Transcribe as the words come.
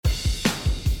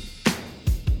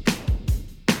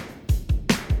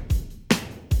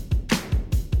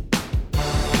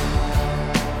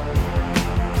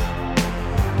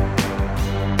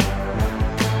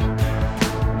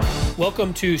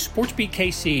Welcome to Sports Beat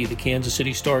KC, the Kansas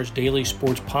City Star's daily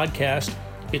sports podcast.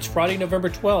 It's Friday, November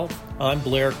 12th. I'm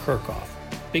Blair Kirchhoff.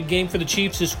 Big game for the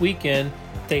Chiefs this weekend.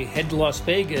 They head to Las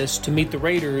Vegas to meet the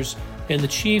Raiders, and the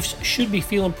Chiefs should be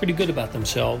feeling pretty good about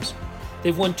themselves.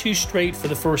 They've won 2 straight for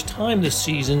the first time this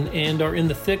season and are in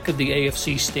the thick of the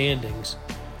AFC standings.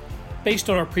 Based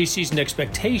on our preseason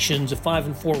expectations, a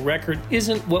 5-4 record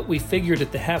isn't what we figured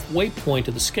at the halfway point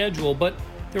of the schedule, but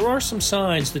there are some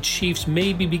signs the Chiefs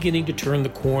may be beginning to turn the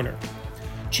corner.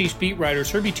 Chiefs beat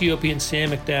writers Herbie Teope and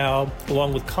Sam McDowell,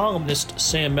 along with columnists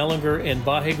Sam Mellinger and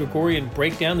Vahe Gregorian,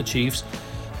 break down the Chiefs.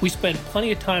 We spent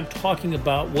plenty of time talking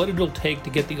about what it'll take to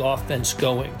get the offense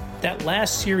going. That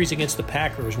last series against the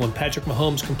Packers, when Patrick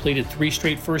Mahomes completed 3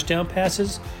 straight first down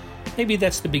passes, maybe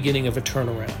that's the beginning of a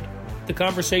turnaround. The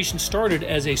conversation started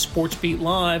as a Sports Beat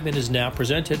Live and is now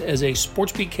presented as a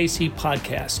Sports Beat KC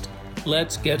podcast.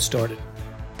 Let's get started.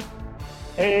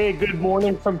 Hey, good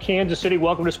morning from Kansas City.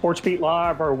 Welcome to Sports Beat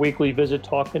Live, our weekly visit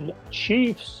talking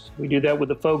Chiefs. We do that with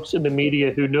the folks in the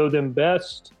media who know them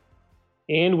best.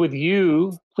 And with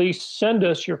you, please send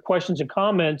us your questions and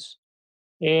comments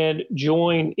and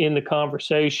join in the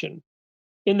conversation.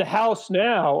 In the house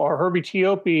now are Herbie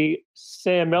Teope,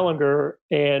 Sam Mellinger,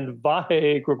 and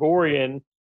Vahe Gregorian.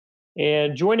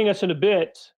 And joining us in a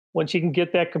bit, once you can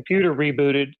get that computer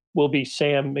rebooted, will be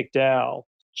Sam McDowell.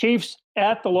 Chiefs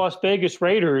at the Las Vegas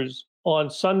Raiders on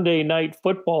Sunday Night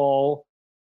Football.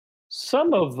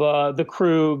 Some of the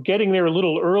crew getting there a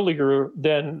little earlier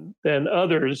than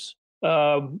others,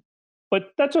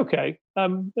 but that's okay.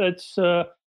 It's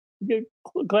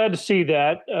glad to see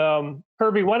that.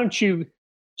 Herbie, why don't you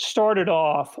start it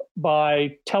off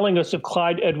by telling us if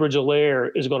Clyde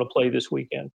Edwards-Helaire is going to play this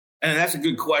weekend? And that's a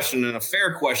good question and a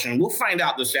fair question. We'll find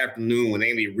out this afternoon when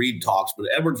Andy Reid talks, but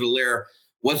Edwards-Helaire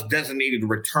was designated to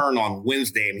return on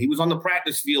Wednesday, and he was on the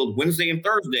practice field Wednesday and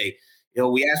Thursday.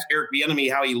 We asked Eric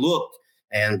Bieniemy how he looked,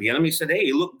 and Bieniemy said, hey,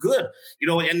 he looked good.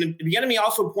 And Bieniemy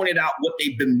also pointed out what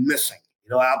they've been missing.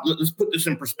 Let's put this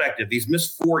in perspective. He's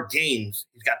missed 4 games.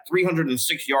 He's got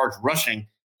 306 yards rushing,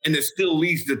 and it still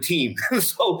leads the team.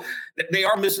 So they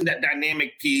are missing that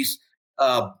dynamic piece.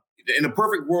 In a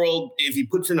perfect world, if he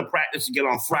puts in a practice again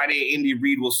on Friday, Andy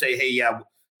Reid will say, hey, yeah, of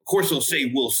course he'll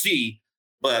say we'll see.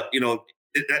 But,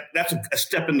 that's a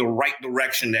step in the right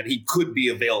direction that he could be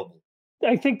available.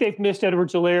 I think they've missed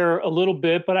Edwards-Helaire a little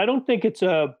bit, but I don't think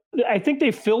I think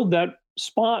they filled that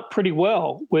spot pretty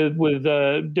well with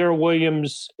Darrell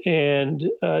Williams and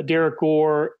Derek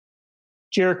Gore,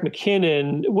 Jerick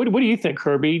McKinnon. What do you think,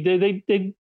 Herbie?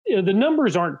 They the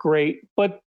numbers aren't great,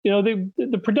 but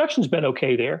the production's been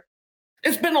okay there.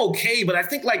 It's been okay, but I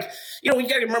think you got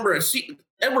to remember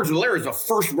Edwards-Helaire is a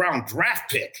first-round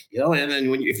draft pick, and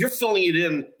then if you're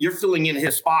filling in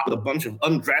his spot with a bunch of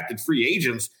undrafted free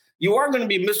agents, you are going to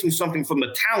be missing something from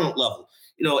the talent level.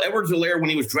 Edwards-Helaire, when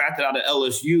he was drafted out of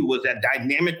LSU, was that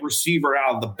dynamic receiver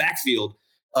out of the backfield.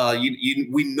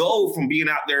 We know from being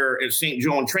out there at St.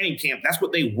 Joe in training camp, that's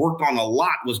what they worked on a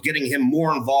lot, was getting him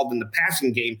more involved in the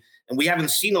passing game, and we haven't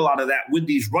seen a lot of that with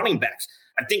these running backs.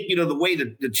 I think, the way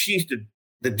that the Chiefs,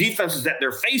 the defenses that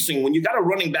they're facing, when you got a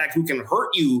running back who can hurt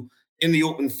you in the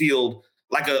open field,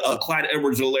 like a Clyde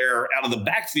Edwards-Helaire out of the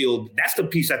backfield, that's the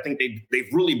piece I think they've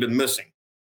really been missing.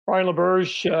 Brian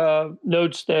LaBerge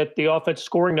notes that the offense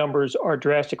scoring numbers are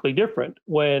drastically different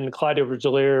when Clyde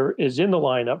Edwards-Helaire is in the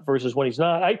lineup versus when he's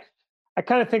not. I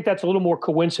kind of think that's a little more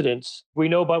coincidence. We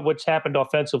know about what's happened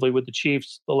offensively with the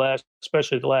Chiefs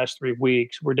especially the last 3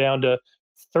 weeks. We're down to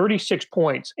 36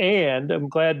 points, and I'm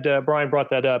glad Brian brought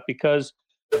that up because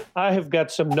I have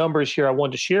got some numbers here I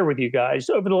wanted to share with you guys.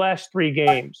 Over the last 3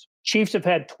 games, Chiefs have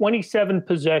had 27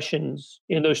 possessions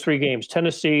in those 3 games.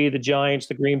 Tennessee, the Giants,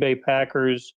 the Green Bay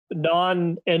Packers,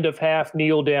 non-end-of-half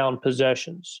kneel-down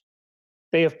possessions.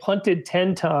 They have punted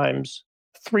 10 times,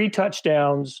 3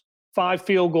 touchdowns, 5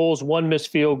 field goals, 1 missed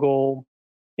field goal,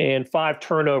 and 5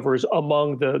 turnovers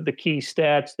among the key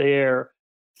stats there.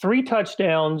 3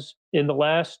 touchdowns in the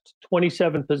last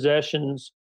 27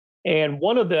 possessions, and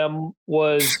one of them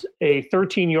was a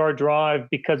 13-yard drive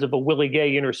because of a Willie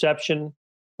Gay interception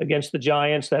against the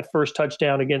Giants, that first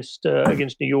touchdown against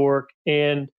New York.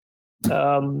 And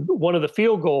one of the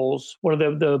field goals, one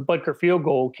of the Butker field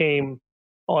goal came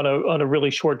on a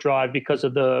really short drive because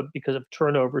of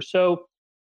turnover. So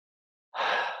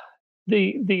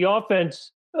the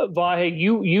offense, Vahe,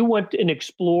 you went and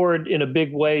explored in a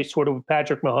big way, sort of with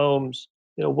Patrick Mahomes.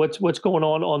 What's going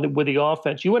on with the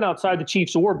offense. You went outside the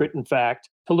Chiefs' orbit, in fact,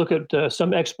 to look at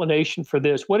some explanation for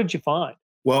this. What did you find?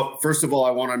 Well, first of all,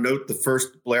 I want to note the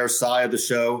first Blair sigh of the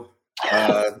show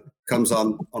comes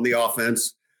on the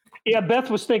offense. Yeah, Beth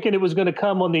was thinking it was going to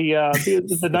come on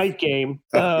the night game.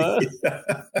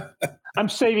 I'm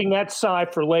saving that sigh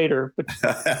for later. But.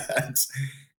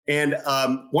 And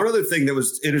one other thing that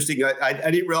was interesting, I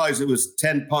didn't realize it was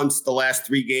 10 punts the last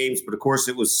 3 games, but of course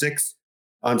it was 6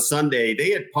 on Sunday. They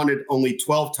had punted only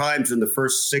 12 times in the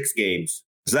first 6 games.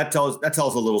 So that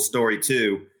tells a little story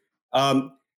too.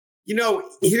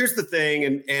 Here's the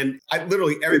thing, and I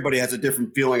literally everybody has a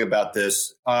different feeling about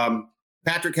this.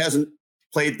 Patrick hasn't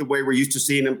played the way we're used to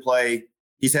seeing him play.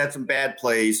 He's had some bad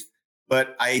plays,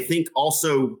 but I think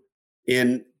also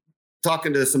in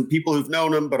talking to some people who've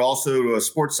known him, but also to a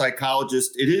sports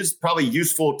psychologist, it is probably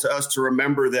useful to us to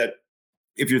remember that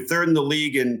if you're third in the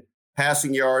league in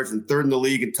passing yards and third in the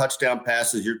league in touchdown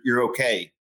passes, you're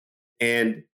okay.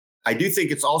 And I do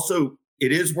think it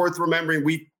is worth remembering.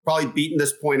 We've probably beaten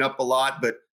this point up a lot,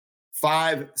 but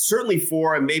 5, certainly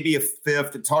 4, and maybe a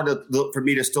 5th. It's hard for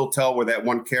me to still tell where that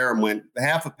one carom went.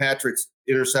 Half of Patrick's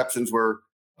interceptions were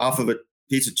off of a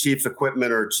piece of Chiefs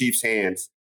equipment or Chiefs hands.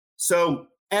 So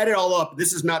add it all up.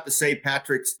 This is not to say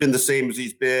Patrick's been the same as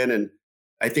he's been. And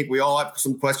I think we all have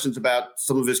some questions about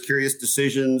some of his curious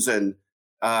decisions and,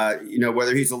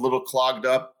 whether he's a little clogged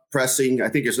up pressing. I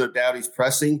think there's no doubt he's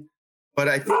pressing. But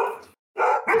I think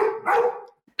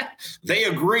they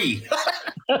agree.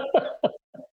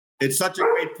 It's such a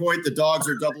great point. The dogs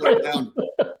are doubling down.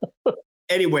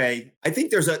 Anyway, I think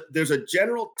there's a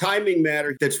general timing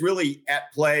matter that's really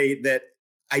at play that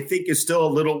I think is still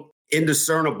a little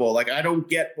indiscernible. Like, I don't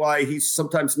get why he's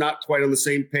sometimes not quite on the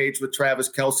same page with Travis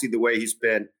Kelce the way he's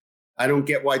been. I don't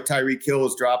get why Tyreek Hill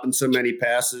is dropping so many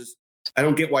passes. I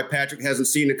don't get why Patrick hasn't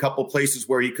seen a couple places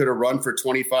where he could have run for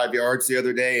 25 yards the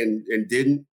other day and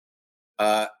didn't.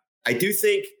 I do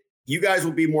think you guys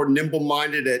will be more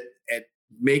nimble-minded at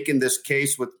making this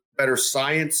case with better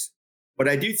science. But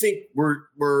I do think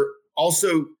we're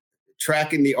also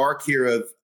tracking the arc here of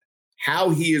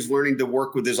how he is learning to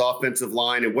work with his offensive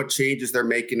line and what changes they're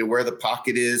making and where the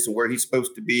pocket is and where he's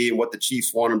supposed to be and what the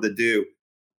Chiefs want him to do.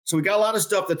 So we got a lot of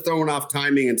stuff that's throwing off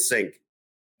timing and sync.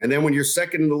 And then when you're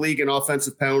second in the league in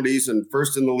offensive penalties and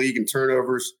first in the league in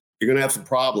turnovers, you're going to have some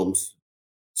problems.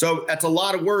 So that's a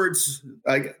lot of words,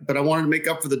 but I wanted to make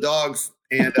up for the dogs.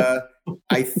 And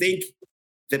I think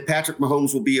that Patrick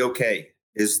Mahomes will be okay,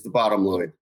 is the bottom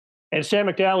line. And Sam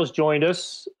McDowell has joined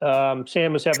us.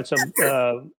 Sam was having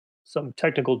some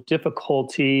technical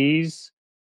difficulties,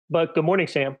 but good morning,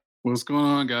 Sam. What's going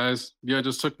on, guys? Yeah, it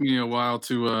just took me a while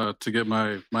to get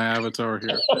my avatar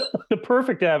here. The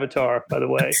perfect avatar, by the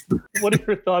way. What are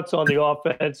your thoughts on the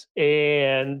offense?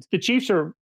 And the Chiefs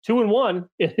are 2-1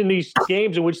 in these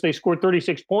games in which they scored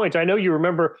 36 points. I know you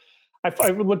remember.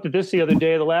 I looked at this the other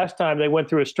day. The last time they went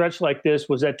through a stretch like this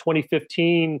was that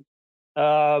 2015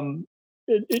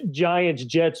 Giants,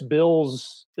 Jets,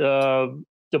 Bills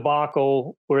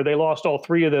debacle, where they lost all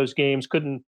 3 of those games,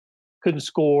 couldn't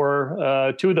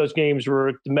score. 2 of those games were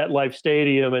at the MetLife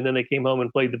Stadium, and then they came home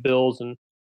and played the Bills and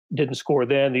didn't score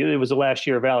then. It was the last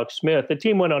year of Alex Smith. The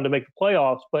team went on to make the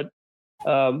playoffs, but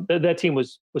that team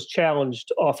was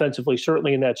challenged offensively,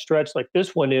 certainly in that stretch like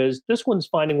this one is. This one's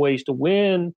finding ways to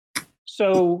win.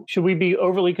 So should we be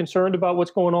overly concerned about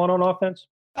what's going on offense?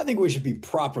 I think we should be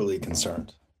properly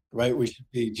concerned, right? We should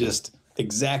be just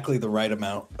exactly the right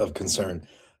amount of concern,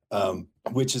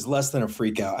 which is less than a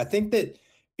freak out. I think that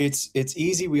it's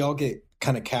easy. We all get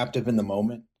kind of captive in the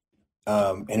moment,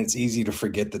 and it's easy to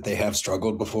forget that they have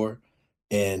struggled before.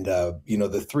 And,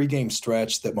 the 3-game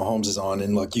stretch that Mahomes is on,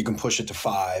 and look, you can push it to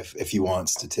 5 if you want,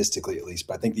 statistically at least.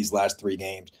 But I think these last 3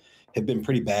 games have been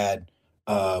pretty bad,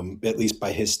 at least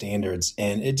by his standards.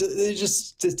 And it just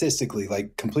statistically,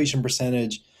 like completion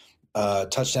percentage,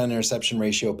 touchdown interception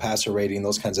ratio, passer rating,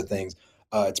 those kinds of things,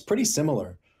 it's pretty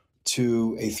similar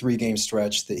to a 3-game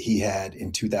stretch that he had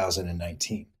in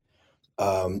 2019.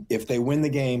 If they win the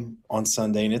game on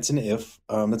Sunday, and it's an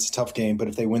it's a tough game, but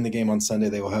if they win the game on Sunday,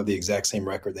 they will have the exact same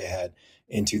record they had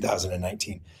in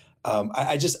 2019.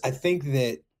 I think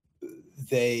that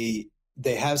they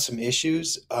have some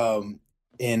issues,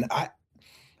 and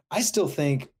I still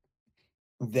think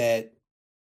that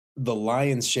the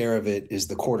lion's share of it is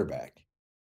the quarterback,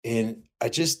 and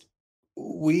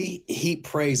we heap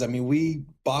praise. I mean, we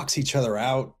box each other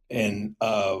out and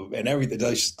everything.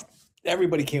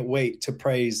 Everybody can't wait to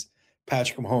praise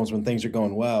Patrick Mahomes when things are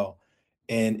going well.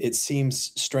 And it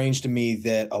seems strange to me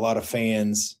that a lot of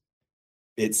fans,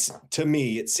 it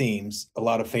seems a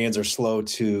lot of fans are slow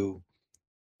to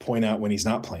point out when he's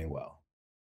not playing well.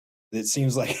 It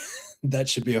seems like that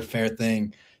should be a fair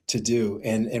thing to do.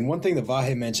 And one thing that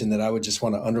Vahe mentioned that I would just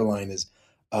want to underline is,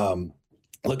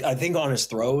 look, I think on his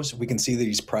throws, we can see that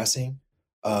he's pressing.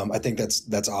 I think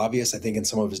that's obvious. I think in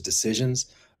some of his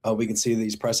decisions, we can see that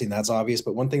he's pressing. That's obvious.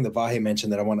 But one thing that Vahe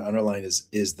mentioned that I want to underline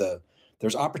is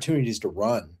there's opportunities to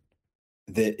run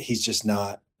that he's just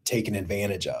not taking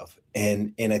advantage of.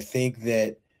 And I think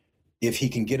that if he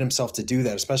can get himself to do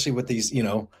that, especially with these,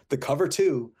 the cover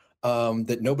two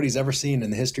that nobody's ever seen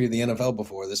in the history of the NFL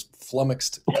before, this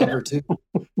flummoxed cover two.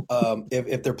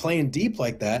 If they're playing deep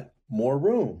like that, more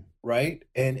room, right?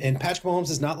 And Patrick Mahomes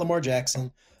is not Lamar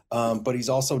Jackson, but he's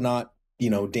also not,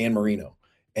 Dan Marino.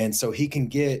 And so he can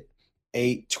get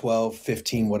 8, 12,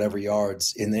 15, whatever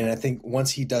yards. And then I think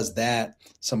once he does that,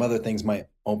 some other things might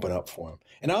open up for him.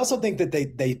 And I also think that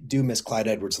they do miss Clyde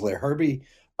Edwards-Helaire. Herbie,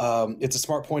 it's a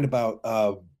smart point about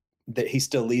that he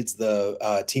still leads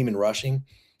the team in rushing.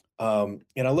 And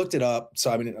I looked it up.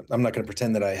 So, I'm not going to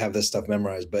pretend that I have this stuff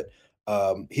memorized, but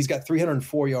he's got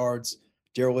 304 yards.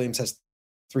 Darrell Williams has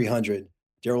 300.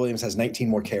 Darrell Williams has 19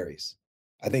 more carries.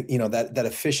 I think, that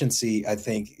efficiency, I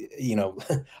think,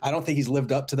 I don't think he's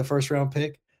lived up to the first round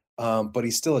pick, but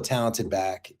he's still a talented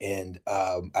back. And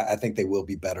I think they will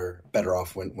be better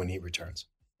off when he returns.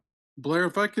 Blair,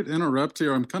 if I could interrupt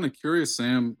here, I'm kind of curious,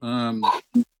 Sam,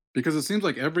 because it seems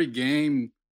like every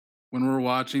game when we're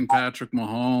watching Patrick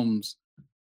Mahomes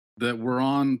that we're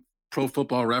on Pro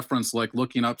Football Reference, like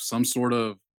looking up some sort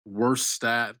of worst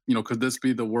stat, could this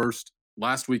be the worst?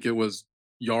 Last week it was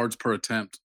yards per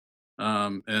attempt.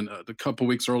 And a couple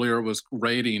weeks earlier it was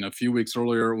rating. A few weeks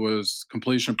earlier it was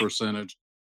completion percentage.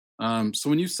 So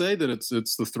when you say that it's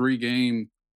the 3-game,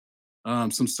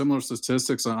 some similar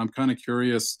statistics, I'm kind of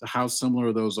curious how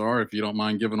similar those are, if you don't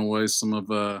mind giving away some of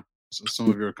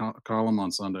your column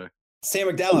on Sunday. Sam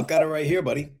McDowell, I've got it right here,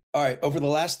 buddy. All right, over the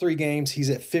last 3 games, he's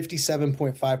at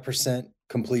 57.5%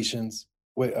 completions.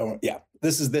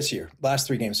 This is this year. Last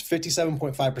 3 games,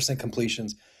 57.5%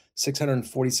 completions,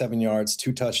 647 yards,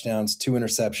 2 touchdowns, 2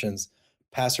 interceptions,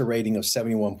 passer rating of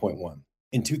 71.1.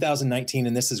 In 2019,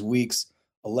 and this is weeks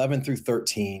 11 through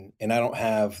 13, and I don't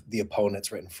have the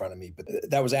opponents right in front of me, but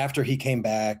that was after he came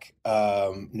back.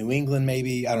 New England,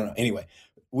 maybe, I don't know. Anyway,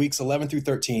 weeks 11 through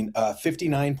 13,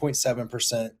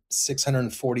 59.7%,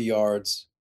 640 yards,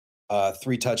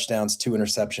 3 touchdowns, 2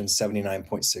 interceptions,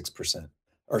 79.6%.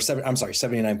 Or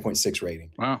 79.6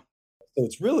 rating. Wow. So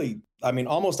it's really,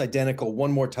 almost identical.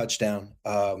 1 more touchdown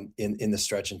in the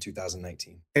stretch in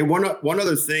 2019. Hey, one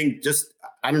other thing, just,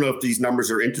 I don't know if these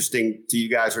numbers are interesting to you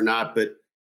guys or not, but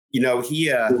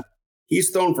he's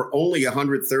thrown for only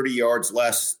 130 yards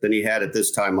less than he had at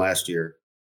this time last year,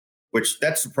 which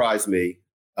that surprised me.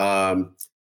 And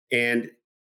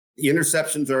the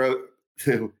interceptions are a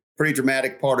pretty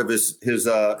dramatic part of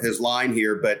his line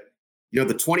here, but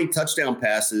the 20 touchdown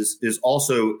passes is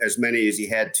also as many as he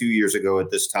had 2 years ago at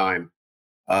this time.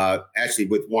 Actually,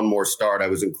 with 1 more start, I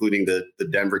was including the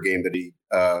Denver game that he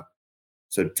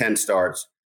so 10 starts.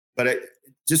 But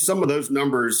just some of those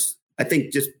numbers, I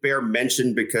think, just bear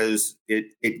mention because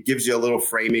it gives you a little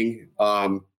framing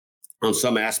on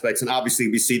some aspects. And obviously,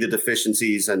 we see the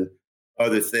deficiencies and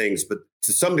other things, but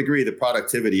to some degree, the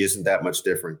productivity isn't that much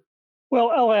different.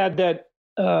 Well, I'll add that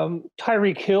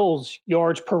Tyreek Hill's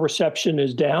yards per reception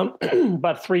is down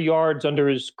about 3 yards under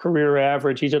his career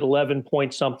average. He's at 11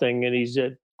 point something, and he's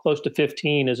at close to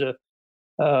 15 as a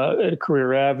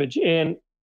career average. And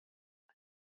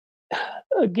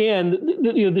again,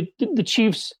 the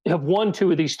Chiefs have won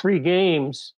 2 of these 3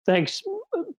 games thanks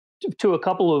to a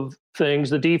couple of things.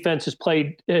 The defense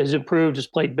has improved, has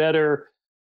played better.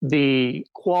 The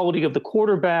quality of the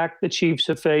quarterback the Chiefs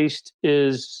have faced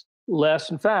is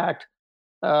less. In fact,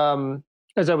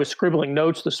 as I was scribbling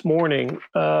notes this morning,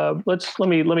 let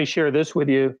me share this with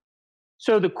you.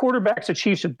 So the quarterbacks the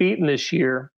Chiefs have beaten this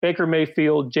year: Baker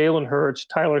Mayfield, Jalen Hurts,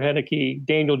 Tyler Heineke,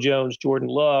 Daniel Jones, Jordan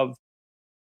Love.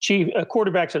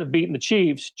 Quarterbacks that have beaten the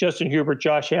Chiefs: Justin Herbert,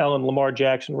 Josh Allen, Lamar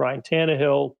Jackson, Ryan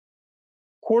Tannehill.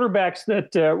 Quarterbacks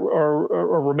that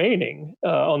are remaining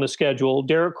on the schedule: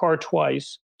 Derek Carr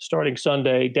twice, starting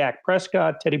Sunday; Dak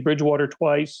Prescott, Teddy Bridgewater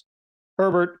twice;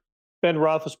 Herbert, Ben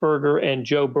Roethlisberger, and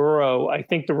Joe Burrow. I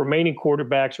think the remaining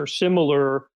quarterbacks are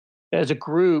similar as a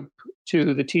group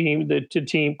to the team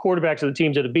quarterbacks of the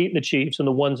teams that have beaten the Chiefs and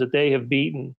the ones that they have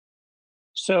beaten.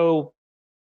 So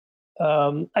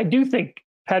I do think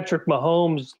Patrick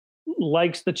Mahomes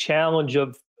likes the challenge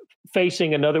of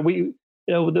facing another week.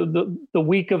 The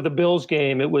week of the Bills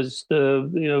game, it was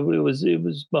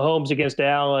Mahomes against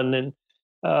Allen,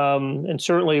 and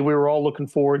certainly we were all looking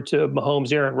forward to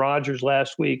Mahomes, Aaron Rodgers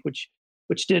last week, which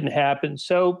didn't happen.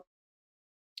 So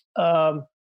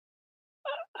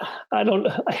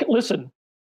listen,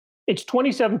 it's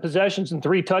 27 possessions and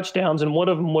 3 touchdowns, and one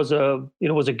of them was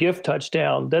a gift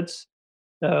touchdown. That's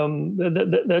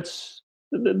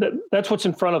that's what's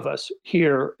in front of us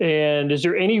here. And is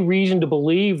there any reason to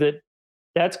believe that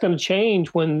that's going to change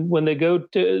when they go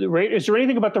to the Raiders? Is there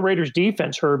anything about the Raiders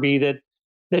defense, Herbie,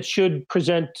 that should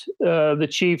present the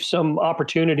Chiefs some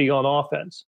opportunity on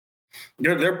offense?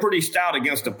 They're pretty stout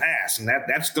against the pass, and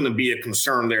that's going to be a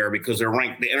concern there because they're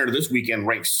ranked. They entered this weekend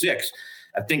ranked 6th.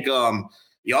 I think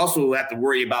you also have to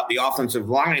worry about the offensive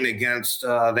line against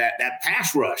that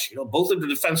pass rush. Both of the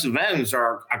defensive ends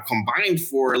are combined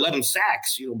for 11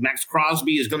 sacks. Max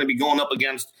Crosby is going to be going up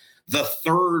against the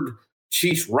 3rd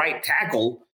Chiefs right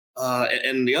tackle.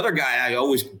 And the other guy, I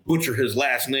always butcher his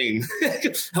last name.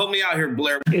 Help me out here,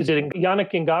 Blair. Is it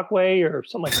Yannick Ngakoue or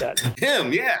something like that?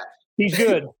 Him, yeah. He's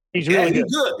good. He's really good.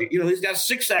 He's got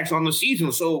 6 sacks on the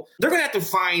season. So they're going to have to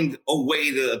find a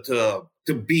way to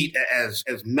beat, as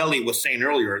Melly was saying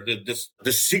earlier,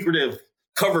 the secretive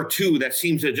cover 2 that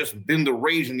seems to have just been the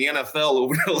rage in the NFL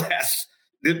over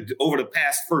the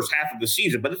past first half of the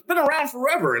season. But it's been around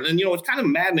forever. And then, it's kind of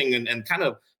maddening and kind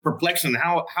of perplexing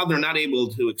how they're not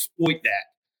able to exploit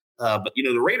that. But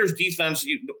the Raiders defense,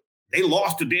 they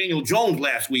lost to Daniel Jones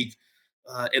last week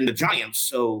in the Giants.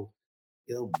 So,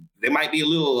 they might be a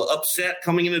little upset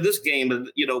coming into this game, but,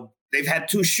 they've had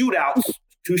 2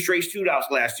 straight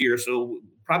shootouts last year. So we'll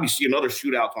probably see another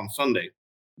shootout on Sunday.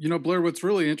 Blair, what's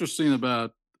really interesting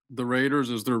about the Raiders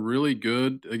is they're really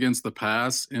good against the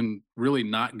pass and really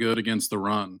not good against the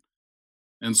run.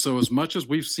 And so as much as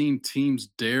we've seen teams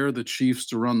dare the Chiefs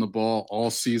to run the ball all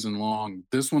season long,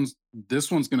 this one's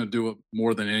going to do it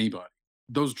more than anybody.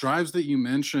 Those drives that you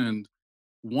mentioned,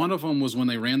 one of them was when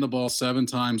they ran the ball 7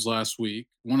 times last week.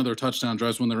 One of their touchdown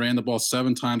drives when they ran the ball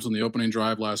 7 times on the opening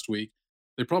drive last week.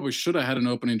 They probably should have had an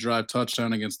opening drive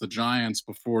touchdown against the Giants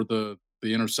before the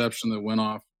interception that went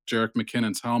off Jerick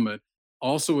McKinnon's helmet.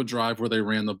 Also a drive where they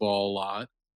ran the ball a lot.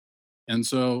 And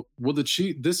so, will the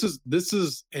Chiefs? This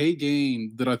is a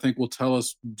game that I think will tell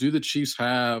us: do the Chiefs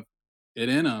have it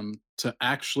in them to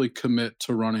actually commit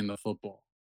to running the football?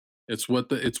 It's what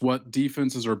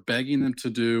defenses are begging them to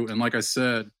do. And like I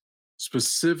said,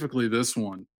 specifically this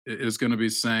one is going to be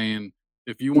saying,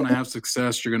 if you want to have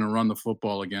success, you're going to run the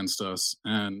football against us.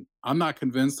 And I'm not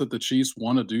convinced that the Chiefs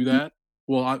want to do that.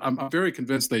 Well, I'm very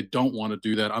convinced they don't want to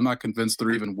do that. I'm not convinced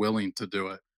they're even willing to do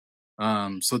it.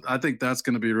 So I think that's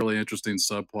going to be a really interesting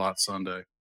subplot Sunday.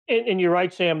 And you're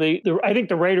right, Sam. I think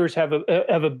the Raiders have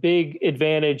a big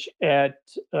advantage at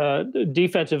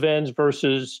defensive ends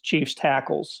versus Chiefs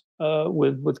tackles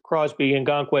with Crosby and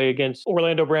Ngakoue against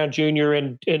Orlando Brown Jr.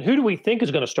 And who do we think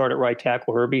is going to start at right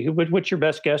tackle, Herbie? What's your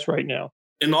best guess right now?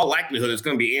 In all likelihood, it's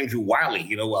going to be Andrew Wiley.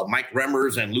 Mike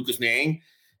Remmers and Lucas Niang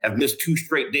have missed 2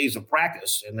 straight days of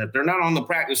practice, and that they're not on the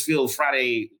practice field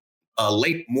Friday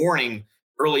late morning,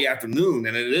 early afternoon,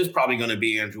 and it is probably going to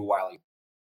be Andrew Wiley.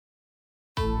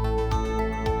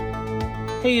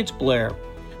 Hey, it's Blair.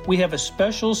 We have a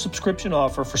special subscription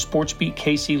offer for SportsBeat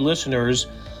KC listeners,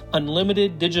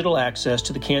 unlimited digital access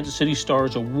to the Kansas City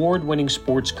Stars award-winning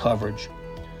sports coverage.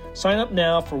 Sign up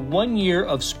now for 1 year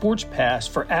of Sports Pass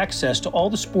for access to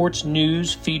all the sports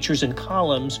news, features, and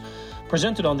columns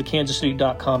presented on the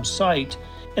kansascity.com site,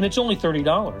 and it's only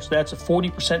 $30. That's a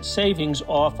 40% savings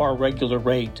off our regular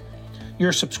rate.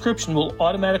 Your subscription will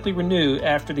automatically renew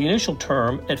after the initial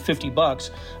term at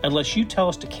 $50 unless you tell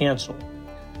us to cancel.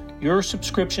 Your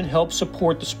subscription helps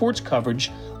support the sports coverage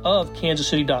of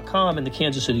kansascity.com and the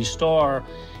Kansas City Star,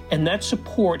 and that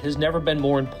support has never been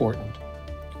more important.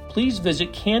 Please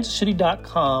visit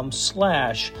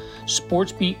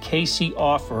kansascity.com/SportsBeatKC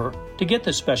offer to get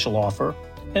this special offer.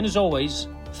 And as always,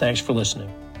 thanks for listening.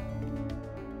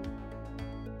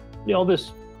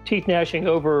 This teeth gnashing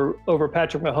over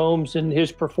Patrick Mahomes and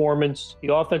his performance,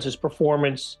 the offense's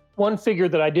performance. One figure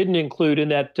that I didn't include in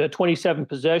that 27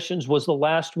 possessions was the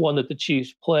last one that the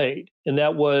Chiefs played, and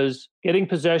that was getting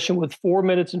possession with 4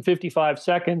 minutes and 55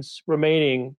 seconds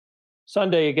remaining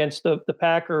Sunday against the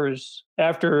Packers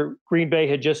after Green Bay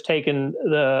had just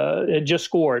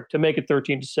scored to make it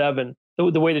 13-7.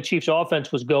 The way the Chiefs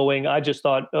offense was going, I just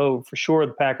thought, for sure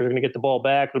the Packers are going to get the ball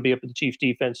back. It'll be up to the Chiefs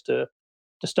defense to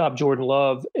stop Jordan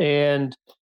Love. And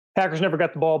Packers never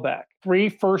got the ball back. 3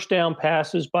 first down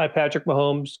passes by Patrick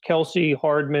Mahomes, Kelsey,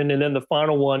 Hardman, and then the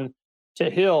final one to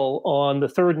Hill on the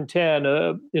 3rd and 10.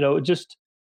 Just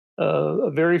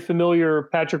a very familiar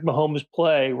Patrick Mahomes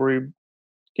play where he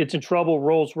gets in trouble,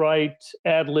 rolls right,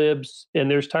 ad-libs,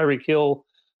 and there's Tyreek Hill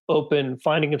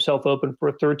finding himself open for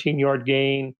a 13-yard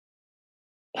gain.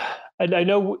 I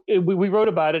know we wrote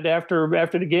about it after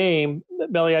the game.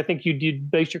 Melly, I think you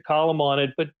did base your column on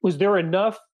it, but was there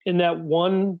enough in that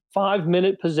 1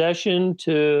 5-minute possession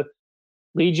to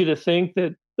lead you to think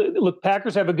that look,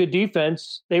 Packers have a good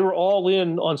defense. They were all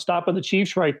in on stopping the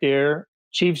Chiefs right there.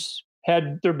 Chiefs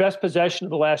had their best possession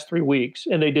of the last 3 weeks,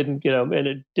 and they didn't, and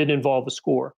it didn't involve a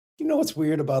score. You know what's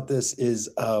weird about this is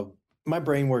my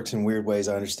brain works in weird ways.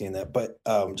 I understand that, but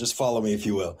just follow me if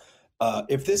you will.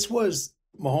 If this was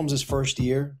Mahomes' first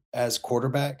year as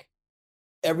quarterback,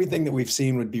 everything that we've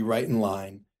seen would be right in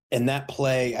line. And that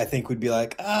play, I think, would be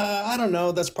like, I don't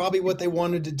know. That's probably what they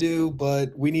wanted to do,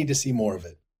 but we need to see more of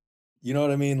it. You know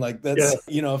what I mean? Like that's,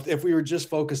 if we were just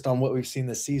focused on what we've seen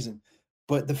this season,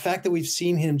 but the fact that we've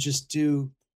seen him just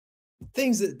do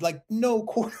things that like no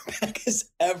quarterback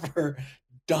has ever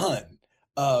done,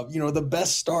 the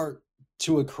best start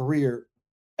to a career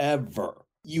ever,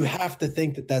 you have to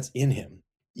think that that's in him,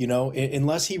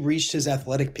 unless he reached his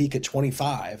athletic peak at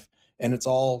 25 and it's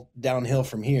all downhill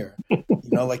from here,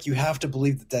 you have to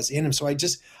believe that that's in him. So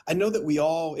I know that we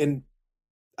all, and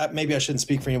maybe I shouldn't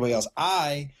speak for anybody else.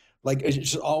 It's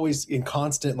just always in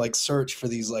constant search for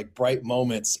these bright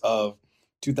moments of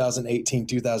 2018,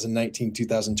 2019,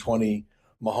 2020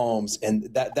 Mahomes. And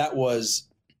that was,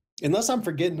 unless I'm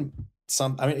forgetting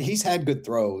he's had good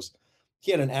throws.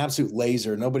 He had an absolute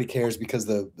laser. Nobody cares because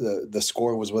the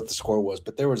score was what the score was,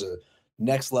 but there was a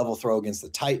next level throw against the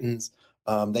Titans.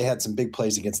 They had some big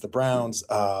plays against the Browns.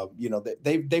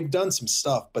 They've done some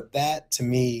stuff, but that to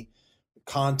me,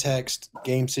 context,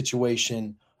 game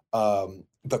situation,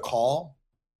 the call,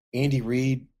 Andy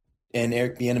Reid and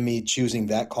Eric Bieniemy choosing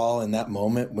that call in that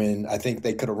moment when I think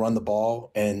they could have run the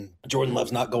ball and Jordan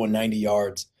Love's not going 90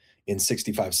 yards in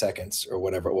 65 seconds or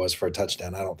whatever it was for a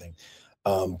touchdown. I don't think.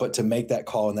 But to make that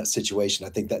call in that situation, I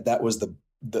think that was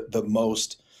the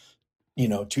most,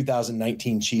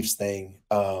 2019 Chiefs thing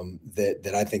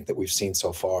that I think that we've seen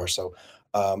so far. So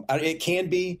it can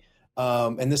be,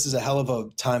 and this is a hell of a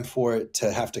time for it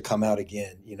to have to come out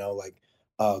again,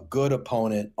 a good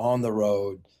opponent on the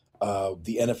road,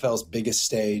 the NFL's biggest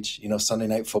stage, Sunday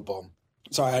Night Football.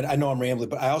 Sorry, I know I'm rambling,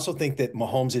 but I also think that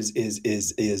Mahomes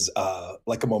is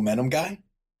like a momentum guy.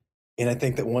 And I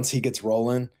think that once he gets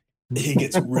rolling, he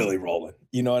gets really rolling.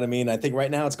 You know what I mean? I think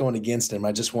right now it's going against him.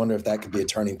 I just wonder if that could be a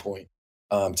turning point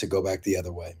to go back the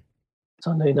other way.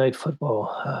 Sunday Night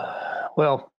Football.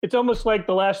 Well, it's almost like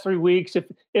the last 3 weeks.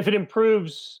 If it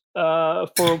improves for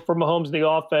Mahomes in the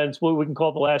offense, we can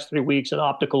call the last 3 weeks an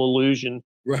optical illusion.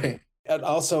 Right. And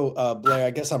also, Blair,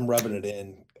 I guess I'm rubbing it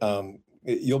in.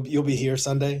 You'll be here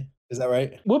Sunday. Is that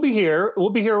right? We'll be here. We'll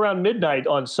be here around midnight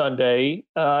on Sunday,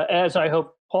 as I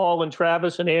hope Paul and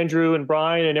Travis and Andrew and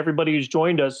Brian and everybody who's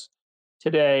joined us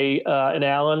today, and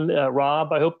Alan,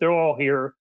 Rob, I hope they're all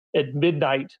here at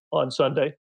midnight on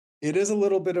Sunday. It is a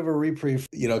little bit of a reprieve,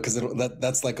 because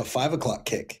that's like a 5 o'clock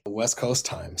kick, West Coast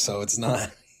time. So it's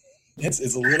not,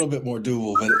 it's a little bit more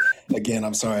doable. But again,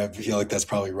 I'm sorry. I feel like that's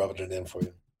probably rubbing it in for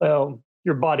you. Well,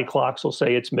 your body clocks will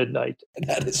say it's midnight.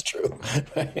 That is true,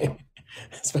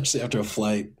 especially after a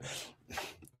flight.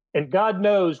 And God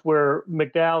knows where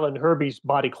McDowell and Herbie's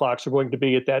body clocks are going to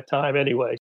be at that time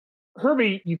anyway.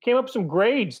 Herbie, you came up with some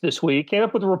grades this week, came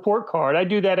up with a report card. I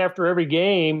do that after every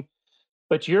game,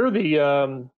 but you're the,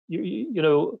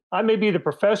 I may be the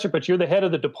professor, but you're the head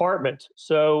of the department.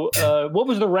 So what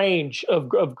was the range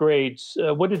of grades?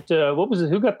 What was it?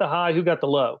 Who got the high? Who got the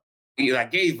low? I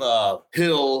gave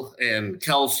Hill and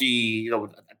Kelsey,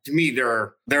 to me,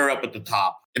 they're up at the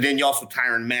top. And then you also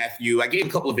Tyrann Mathieu. I gave a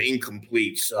couple of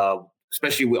incompletes,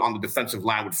 especially on the defensive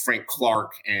line with Frank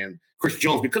Clark and Chris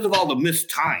Jones, because of all the missed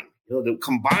time.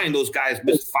 Combined, those guys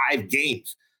missed 5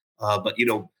 games. But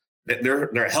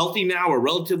they're healthy now, or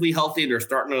relatively healthy. They're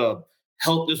starting to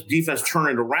help this defense turn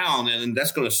it around, and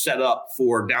that's going to set up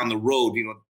for down the road.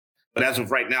 But as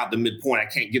of right now, at the midpoint, I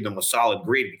can't give them a solid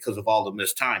grade because of all the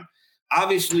missed time.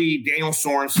 Obviously, Daniel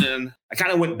Sorensen, I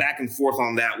kind of went back and forth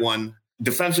on that one.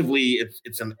 Defensively,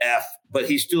 it's an F, but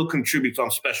he still contributes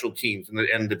on special teams.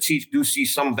 And the Chiefs do see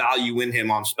some value in him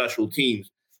on special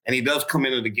teams. And he does come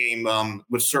into the game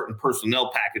with certain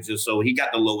personnel packages. So he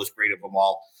got the lowest grade of them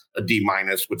all, a D-,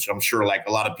 which I'm sure like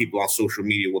a lot of people on social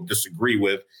media will disagree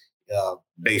with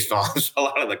based on a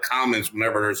lot of the comments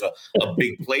whenever there's a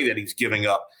big play that he's giving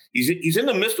up. He's in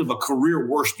the midst of a career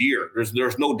worst year.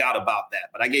 There's no doubt about that.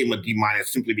 But I gave him a D-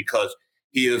 simply because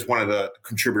he is one of the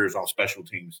contributors on special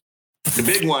teams. The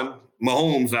big one,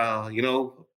 Mahomes,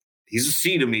 he's a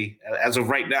C to me as of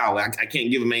right now. I can't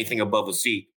give him anything above a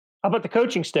C. How about the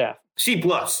coaching staff? C+,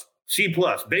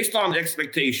 based on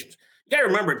expectations. You got to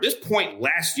remember, at this point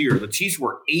last year, the Chiefs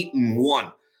were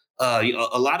 8-1.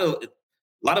 A lot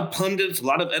of pundits, a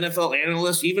lot of NFL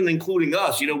analysts, even including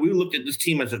us, we looked at this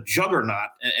team as a juggernaut,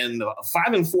 and a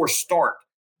 5-4 start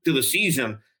to the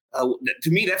season. To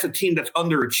me, that's a team that's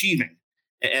underachieving.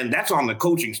 And that's on the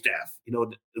coaching staff. You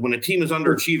know, when a team is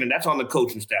underachieving, that's on the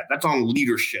coaching staff. That's on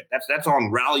leadership. That's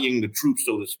on rallying the troops,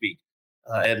 so to speak.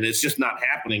 And it's just not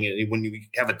happening. And when you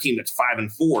have a team that's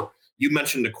 5-4, you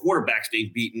mentioned the quarterbacks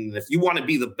they've beaten. If you want to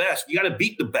be the best, you got to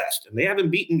beat the best. And they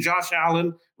haven't beaten Josh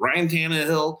Allen, Ryan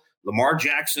Tannehill, Lamar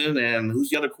Jackson, and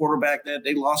who's the other quarterback that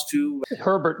they lost to?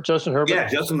 Justin Herbert. Yeah,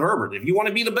 Justin Herbert. If you want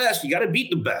to be the best, you got to beat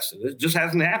the best. It just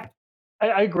hasn't happened.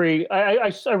 I agree.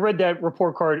 I read that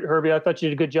report card, Herbie. I thought you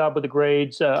did a good job with the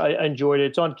grades. I enjoyed it.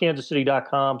 It's on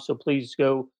kansascity.com, so please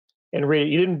go and read it.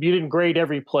 You didn't grade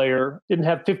every player. Didn't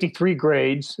have 53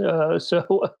 grades,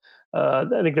 so I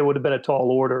think there would have been a tall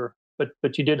order.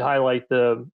 But you did highlight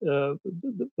the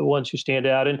ones who stand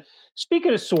out. And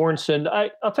speaking of Sorensen,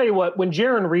 I'll tell you what. When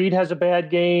Jarran Reed has a bad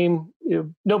game,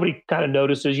 nobody kind of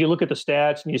notices. You look at the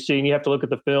stats and you have to look at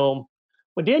the film.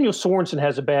 When Daniel Sorensen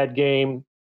has a bad game,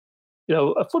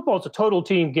 a football is a total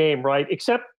team game, right?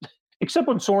 Except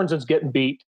when Sorensen's getting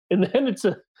beat, and then it's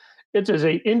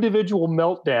an individual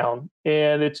meltdown,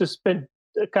 and it's just been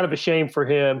kind of a shame for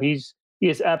him. He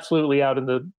is absolutely out in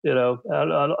the out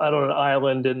on an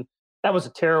island, and that was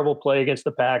a terrible play against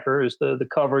the Packers, the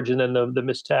coverage and then the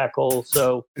missed tackle.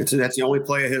 So that's the only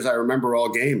play of his I remember all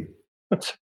game.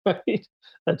 That's right.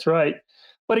 That's right.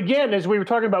 But again, as we were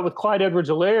talking about with Clyde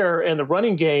Edwards-Helaire and the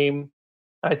running game,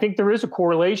 I think there is a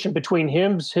correlation between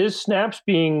his snaps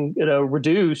being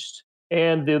reduced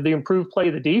and the improved play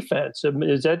of the defense.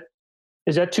 Is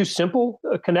that too simple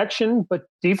a connection? But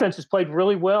defense has played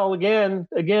really well. Again,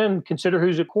 consider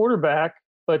who's a quarterback.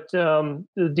 But the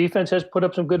defense has put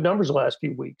up some good numbers the last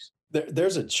few weeks.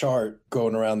 There's a chart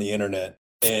going around the internet,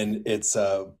 and it's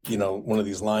one of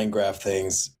these line graph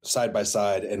things side by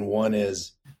side, and one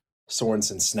is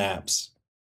Sorensen snaps,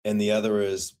 and the other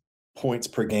is points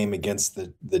per game against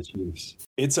the Chiefs.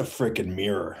 It's a freaking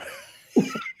mirror.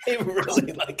 It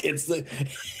really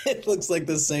it looks like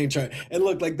the same chart. And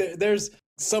look, like there's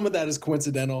some of that is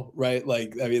coincidental, right?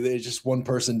 Like, I mean, there's just one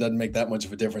person doesn't make that much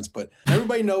of a difference. But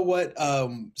everybody know what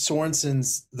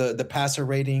Sorensen's the passer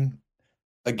rating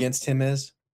against him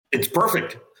is? It's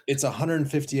perfect. It's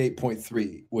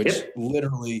 158.3, which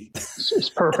literally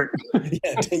is perfect.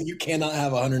 Yeah, you cannot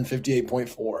have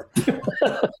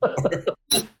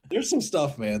 158.4. There's some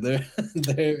stuff, man. There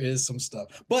is some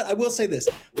stuff. But I will say this,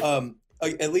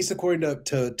 at least according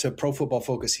to Pro Football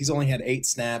Focus, he's only had 8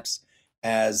 snaps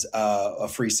as a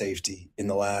free safety in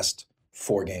the last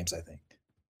 4 games, I think.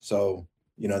 So,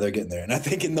 they're getting there. And I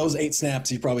think in those 8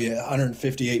 snaps, he's probably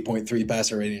 158.3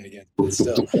 passer rating again. But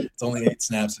still, it's only 8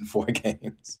 snaps in 4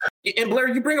 games. And Blair,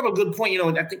 you bring up a good point.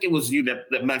 I think it was you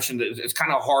that mentioned that it's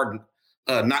kind of hard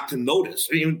not to notice.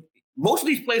 I mean, most of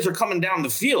these plays are coming down the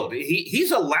field.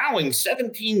 He's allowing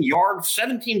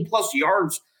 17 plus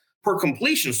yards per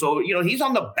completion. So, he's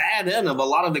on the bad end of a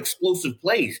lot of explosive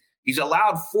plays. He's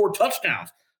allowed 4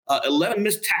 touchdowns, 11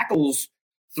 missed tackles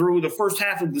through the first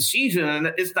half of the season.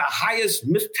 And it's the highest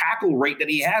missed tackle rate that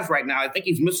he has right now. I think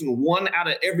he's missing 1 out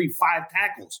of every 5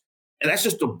 tackles. And that's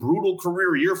just a brutal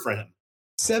career year for him.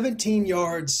 17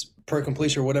 yards per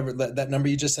completion or whatever, that number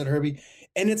you just said, Herbie.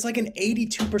 And it's like an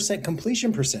 82%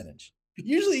 completion percentage.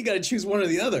 Usually you got to choose one or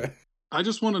the other. I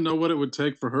just want to know what it would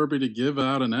take for Herbie to give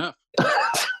out an F.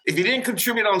 If he didn't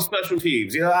contribute on special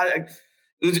teams, it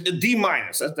was a D-.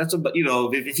 That's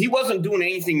if he wasn't doing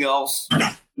anything else,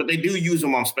 but they do use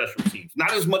him on special teams.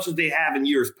 Not as much as they have in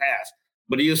years past,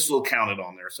 but he is still counted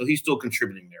on there. So he's still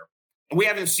contributing there. And we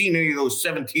haven't seen any of those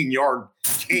 17-yard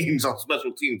games on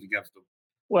special teams against him.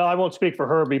 Well, I won't speak for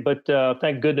Herbie, but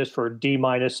thank goodness for D-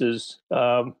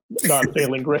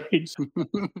 non-failing grades.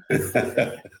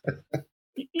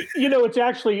 It's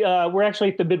actually we're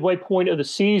actually at the midway point of the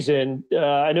season.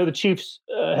 I know the Chiefs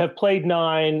have played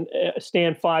 9,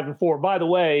 stand 5-4. By the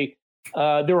way,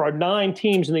 there are 9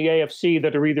 teams in the AFC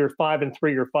that are either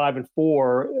 5-3 or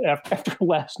 5-4 after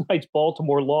last night's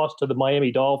Baltimore loss to the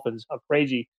Miami Dolphins. How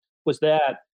crazy was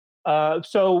that?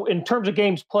 So in terms of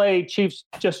games played, Chiefs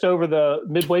just over the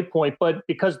midway point, but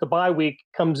because the bye week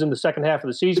comes in the second half of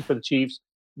the season for the Chiefs,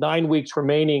 9 weeks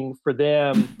remaining for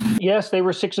them. Yes, they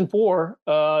were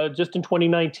 6-4 just in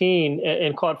 2019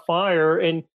 and caught fire.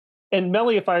 And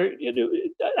Melly, if I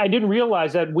didn't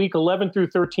realize that week 11 through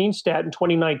 13 stat in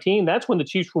 2019, that's when the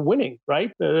Chiefs were winning,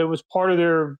 right? It was part of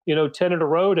their 10 in a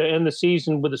row to end the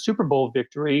season with a Super Bowl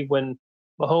victory when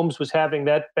Mahomes was having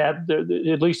that bad,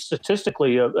 at least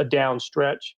statistically, a down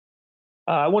stretch.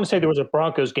 I want to say there was a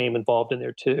Broncos game involved in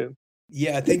there too.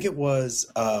 Yeah, I think it was,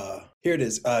 here it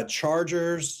is,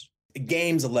 Chargers,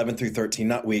 games 11 through 13,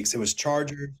 not weeks. It was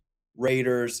Chargers,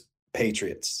 Raiders,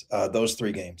 Patriots, those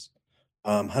 3 games.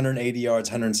 180 yards,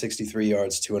 163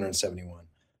 yards, 271.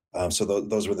 So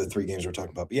those were the 3 games we're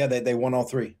talking about. But yeah, they won all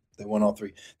 3. They won all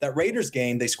 3. That Raiders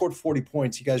game, they scored 40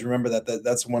 points. You guys remember that?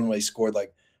 That's the one where they scored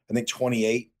like, I think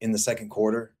 28 in the second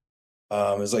quarter.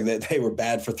 It was like they were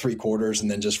bad for 3 quarters, and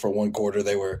then just for 1 quarter,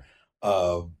 they were,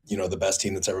 the best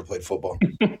team that's ever played football.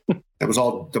 That was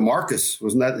all DeMarcus.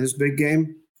 Wasn't that his big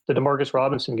game? The Demarcus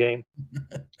Robinson game.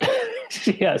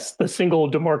 Yes, the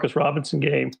single Demarcus Robinson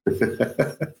game.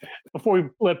 Before we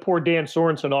let poor Dan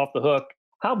Sorensen off the hook,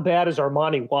 how bad is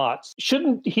Armani Watts?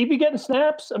 Shouldn't he be getting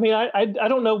snaps? I mean, I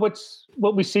don't know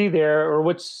what we see there, or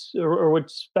what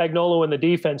Spagnuolo and the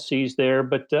defense sees there,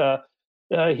 but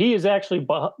he is actually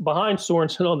behind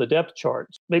Sorensen on the depth chart.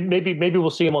 Maybe we'll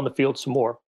see him on the field some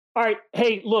more. All right.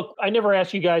 Hey, look, I never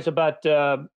asked you guys about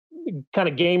kind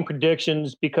of game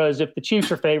predictions, because if the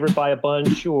Chiefs are favored by a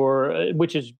bunch, or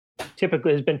which has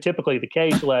been typically the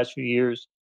case the last few years,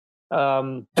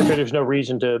 there's no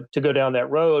reason to go down that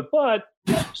road. But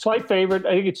slight favorite,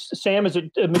 I think it's Sam. Is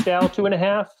it McDowell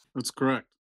 2.5? That's correct.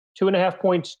 2.5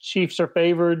 points. Chiefs are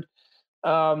favored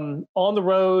on the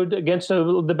road against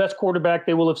the best quarterback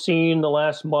they will have seen the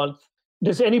last month.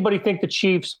 Does anybody think the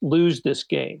Chiefs lose this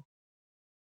game?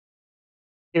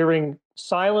 Hearing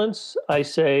silence, I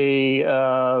say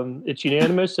it's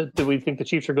unanimous that we think the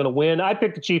Chiefs are going to win. I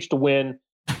picked the Chiefs to win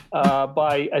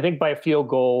by a field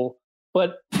goal.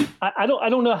 But I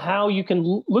don't know how you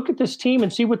can look at this team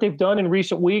and see what they've done in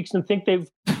recent weeks and think they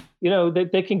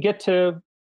can get to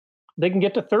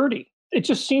 30. It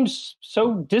just seems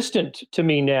so distant to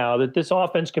me now that this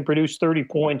offense can produce 30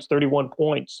 points, 31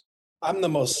 points. I'm the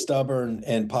most stubborn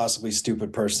and possibly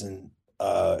stupid person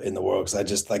in the world, because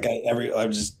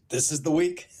this is the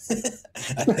week.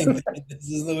 I think this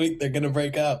is the week they're going to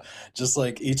break out. Just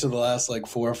like each of the last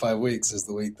 4 or 5 weeks is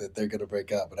the week that they're going to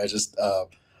break out. But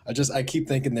I keep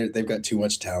thinking they've got too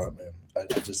much talent, man.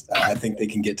 I think they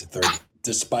can get to 30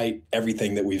 despite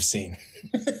everything that we've seen.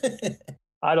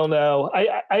 I don't know.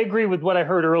 I agree with what I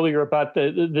heard earlier about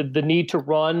the need to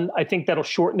run. I think that'll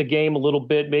shorten the game a little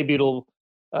bit. Maybe it'll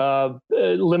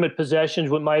limit possessions.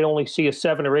 We might only see a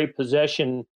 7 or 8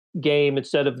 possession game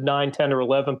instead of 9, 10, or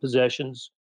 11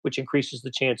 possessions, which increases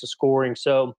the chance of scoring.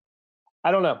 So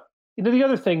I don't know. The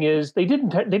other thing is they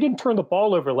didn't turn the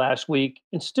ball over last week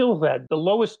and still had the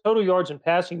lowest total yards and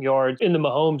passing yards in the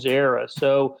Mahomes era.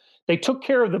 So they took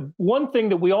care of the one thing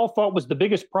that we all thought was the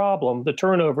biggest problem, the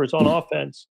turnovers on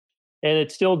offense, and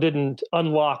it still didn't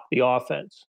unlock the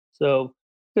offense. So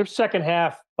their second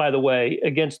half, by the way,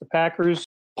 against the Packers,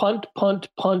 punt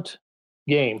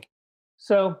game.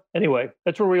 So anyway,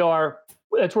 that's where we are.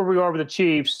 That's where we are with the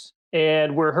Chiefs.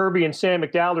 And where Herbie and Sam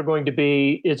McDowell are going to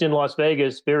be is in Las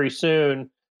Vegas very soon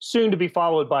to be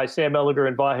followed by Sam Ehlinger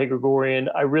and Vahe Gregorian.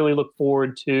 I really look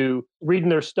forward to reading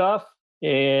their stuff,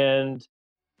 and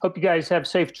hope you guys have a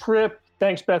safe trip.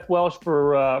 Thanks, Beth Welsh,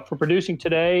 for producing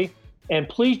today. And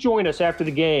please join us after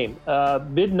the game,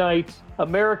 midnight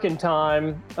American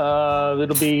time.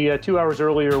 It'll be 2 hours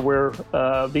earlier where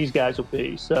these guys will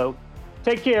be. So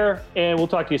take care, and we'll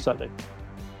talk to you Sunday.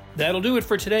 That'll do it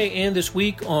for today and this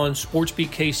week on SportsBeat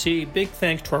KC. Big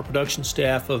thanks to our production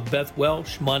staff of Beth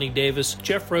Welsh, Monty Davis,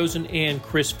 Jeff Rosen, and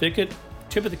Chris Fickett.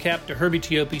 Tip of the cap to Herbie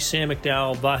Teope, Sam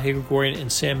McDowell, Vahe Gregorian,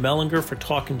 and Sam Ehlinger for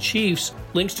Talking Chiefs.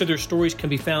 Links to their stories can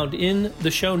be found in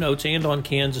the show notes and on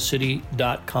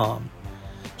kansascity.com.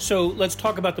 So let's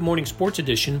talk about the morning sports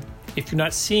edition. If you're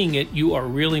not seeing it, you are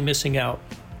really missing out.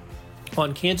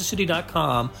 On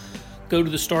kansascity.com, go to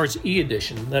the Stars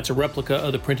e-edition. That's a replica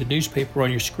of the printed newspaper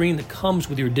on your screen that comes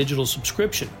with your digital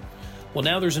subscription. Well,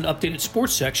 now there's an updated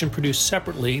sports section produced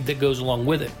separately that goes along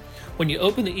with it. When you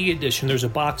open the e-edition, there's a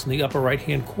box in the upper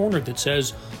right-hand corner that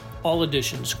says All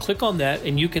Editions. Click on that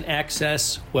and you can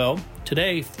access,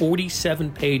 today,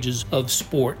 47 pages of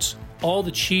sports. All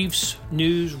the Chiefs,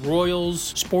 news,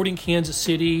 Royals, Sporting Kansas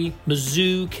City,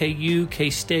 Mizzou, KU,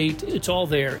 K-State, it's all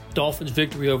there. Dolphins'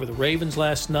 victory over the Ravens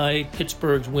last night,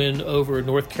 Pittsburgh's win over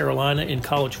North Carolina in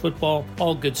college football,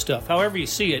 all good stuff. However you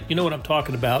see it, you know what I'm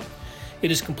talking about. It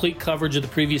is complete coverage of the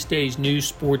previous day's news,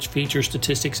 sports, features,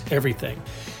 statistics, everything.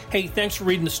 Hey, thanks for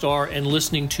reading the Star and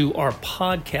listening to our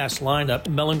podcast lineup.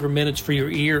 Mellinger Minutes for Your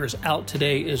Ears out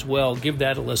today as well. Give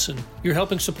that a listen. You're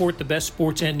helping support the best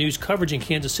sports and news coverage in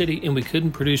Kansas City, and we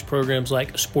couldn't produce programs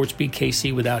like SportsBeat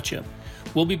KC without you.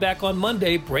 We'll be back on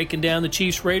Monday breaking down the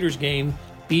Chiefs-Raiders game.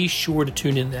 Be sure to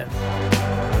tune in then.